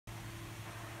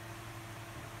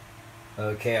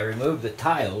Okay, I removed the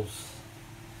tiles,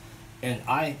 and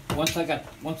once I got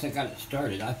it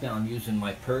started, I found using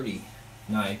my Purdy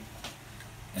knife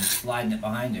and sliding it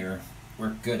behind there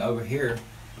worked good. Over here,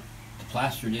 the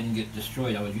plaster didn't get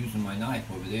destroyed. I was using my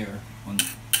knife over there.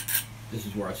 This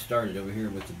is where I started over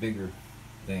here with the bigger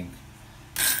things.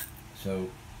 So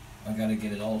I got to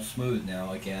get it all smooth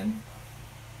now again,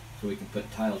 so we can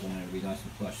put tiles on it. It'll be nice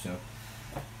and flush. So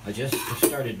I just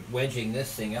started wedging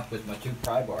this thing up with my 2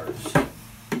 pry bars.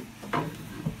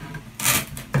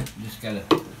 Just gotta.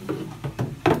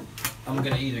 I'm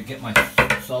gonna either get my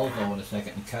Sawzall in a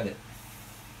second and cut it,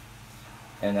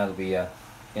 and that'll be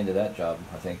end of that job,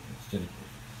 I think. Instead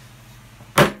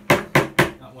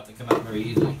of not wanting to come out very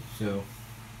easily, so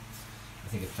I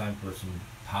think it's time for some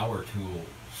power tool.